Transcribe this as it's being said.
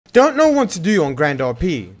Don't know what to do on Grand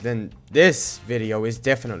RP? Then this video is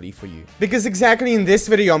definitely for you. Because exactly in this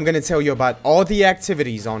video, I'm gonna tell you about all the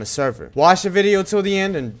activities on a server. Watch the video till the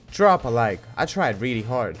end and drop a like. I tried really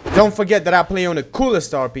hard. Don't forget that I play on the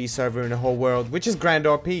coolest RP server in the whole world, which is Grand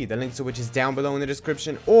RP, the link to which is down below in the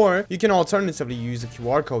description, or you can alternatively use the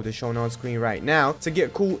QR code that's shown on screen right now to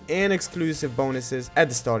get cool and exclusive bonuses at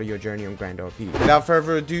the start of your journey on Grand RP. Without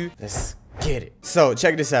further ado, let's get it. So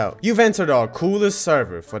check this out. You've entered our coolest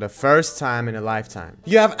server for the first time in a lifetime.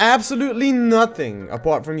 You have absolutely nothing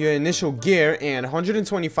apart from your initial gear and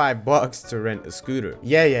 125 bucks to rent a scooter.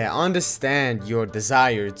 Yeah, I understand your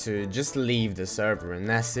desire to just leave the server and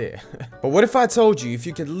that's it. But what if I told you if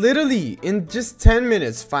you could literally in just 10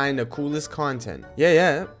 minutes find the coolest content?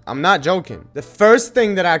 Yeah, I'm not joking. The first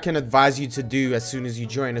thing that I can advise you to do as soon as you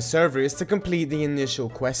join a server is to complete the initial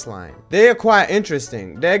quest line. They are quite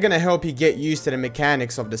interesting. They're gonna help you get used to the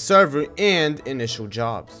mechanics of the server and initial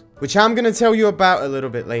jobs, which I'm gonna tell you about a little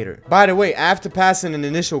bit later. By the way, after passing an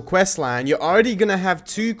initial quest line, you're already gonna have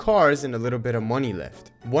 2 cars and a little bit of money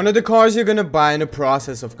left. One of the cars you're gonna buy in the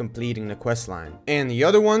process of completing the quest line, and the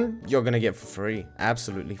other one you're gonna get for free,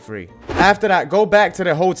 absolutely free. After that, go back to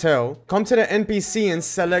the hotel, come to the NPC and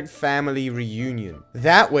select family reunion.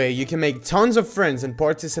 That way you can make tons of friends and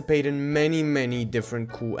participate in many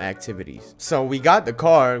different cool activities. So we got the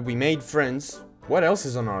car, we made friends. What else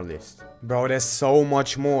is on our list? Bro, there's so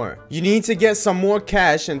much more. You need to get some more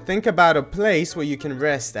cash and think about a place where you can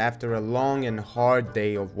rest after a long and hard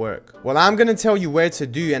day of work. Well, I'm gonna tell you where to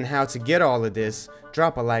do and how to get all of this.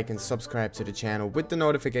 Drop a like and subscribe to the channel with the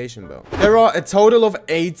notification bell. There are a total of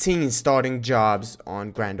 18 starting jobs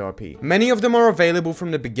on Grand RP. Many of them are available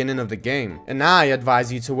from the beginning of the game, and I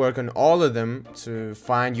advise you to work on all of them to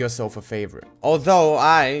find yourself a favorite. Although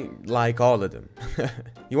I like all of them.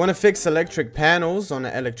 You want to fix electric panels on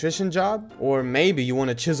an electrician job? Or maybe you want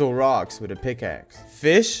to chisel rocks with a pickaxe.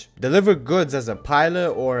 Fish? Deliver goods as a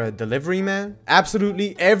pilot or a delivery man?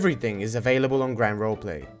 Absolutely everything is available on Grand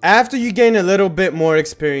Roleplay. After you gain a little bit more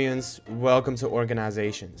experience, welcome to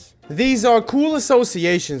organizations. These are cool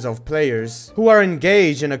associations of players who are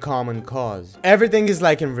engaged in a common cause. Everything is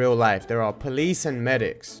like in real life. There are police and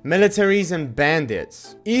medics, militaries and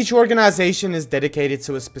bandits. Each organization is dedicated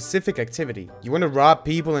to a specific activity. You want to rob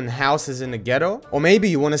people in houses in the ghetto? Or maybe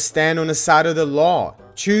you want to stand on the side of the law.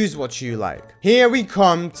 Choose what you like. Here we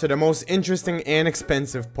come to the most interesting and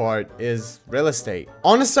expensive part, is real estate.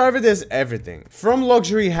 On a server there's everything, from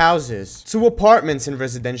luxury houses to apartments in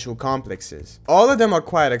residential complexes. All of them are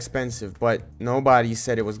quite expensive, but nobody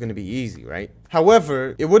said it was going to be easy, right?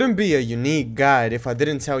 However, it wouldn't be a unique guide if I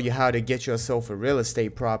didn't tell you how to get yourself a real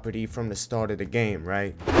estate property from the start of the game,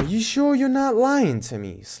 right? Are you sure you're not lying to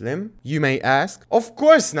me, Slim? You may ask. Of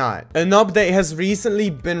course not. An update has recently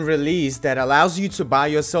been released that allows you to buy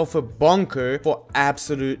yourself a bunker for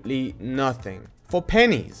absolutely nothing. For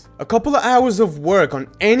pennies. A couple of hours of work on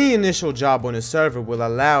any initial job on a server will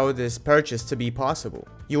allow this purchase to be possible.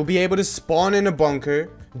 You'll be able to spawn in a bunker,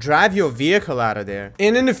 drive your vehicle out of there,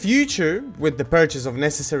 and in the future, with the purchase of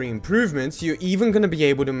necessary improvements, you're even gonna be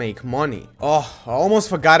able to make money. Oh, I almost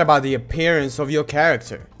forgot about the appearance of your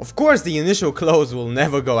character. Of course, the initial clothes will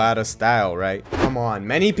never go out of style, right? Come on,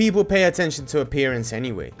 many people pay attention to appearance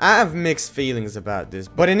anyway. I have mixed feelings about this,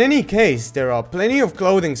 but in any case, there are plenty of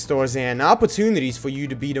clothing stores and opportunities for you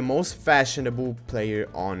to be the most fashionable player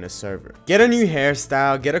on the server. Get a new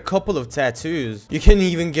hairstyle, get a couple of tattoos, you can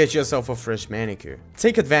even get yourself a fresh manicure.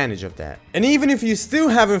 Take advantage of that. And even if you still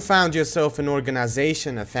haven't found yourself an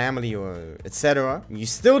organization, a family, or etc., you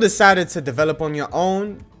still decided to develop on your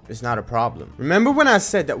own, it's not a problem. Remember when I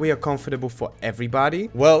said that we are comfortable for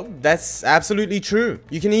everybody? Well, that's absolutely true.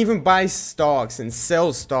 You can even buy stocks and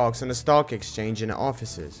sell stocks on the stock exchange in the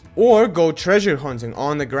offices. Or go treasure hunting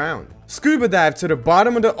on the ground. Scuba dive to the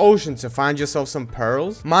bottom of the ocean to find yourself some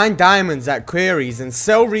pearls, mine diamonds at quarries and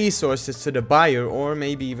sell resources to the buyer, or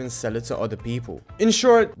maybe even sell it to other people. In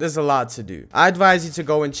short, there's a lot to do. I advise you to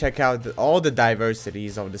go and check out all the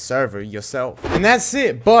diversities of the server yourself. And that's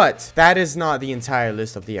it, but that is not the entire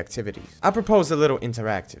list of the activities. I propose a little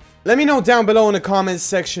interactive. Let me know down below in the comments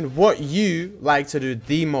section what you like to do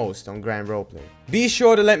the most on Grand Roleplay. Be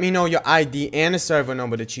sure to let me know your ID and the server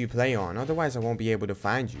number that you play on, otherwise I won't be able to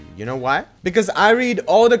find you. You know why? Because I read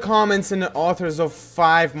all the comments and the authors of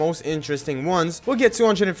 5 most interesting ones will get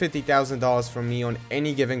 $250,000 from me on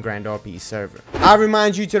any given Grand RP server. I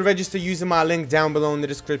remind you to register using my link down below in the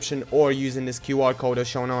description or using this QR code that's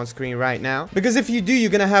shown on screen right now. Because if you do,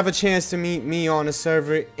 you're gonna have a chance to meet me on a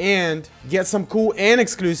server and get some cool and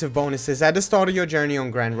exclusive bonuses at the start of your journey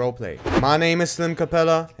on Grand Roleplay. My name is Slim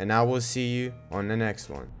Capella, and I will see you on the next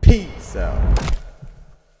one. Peace out.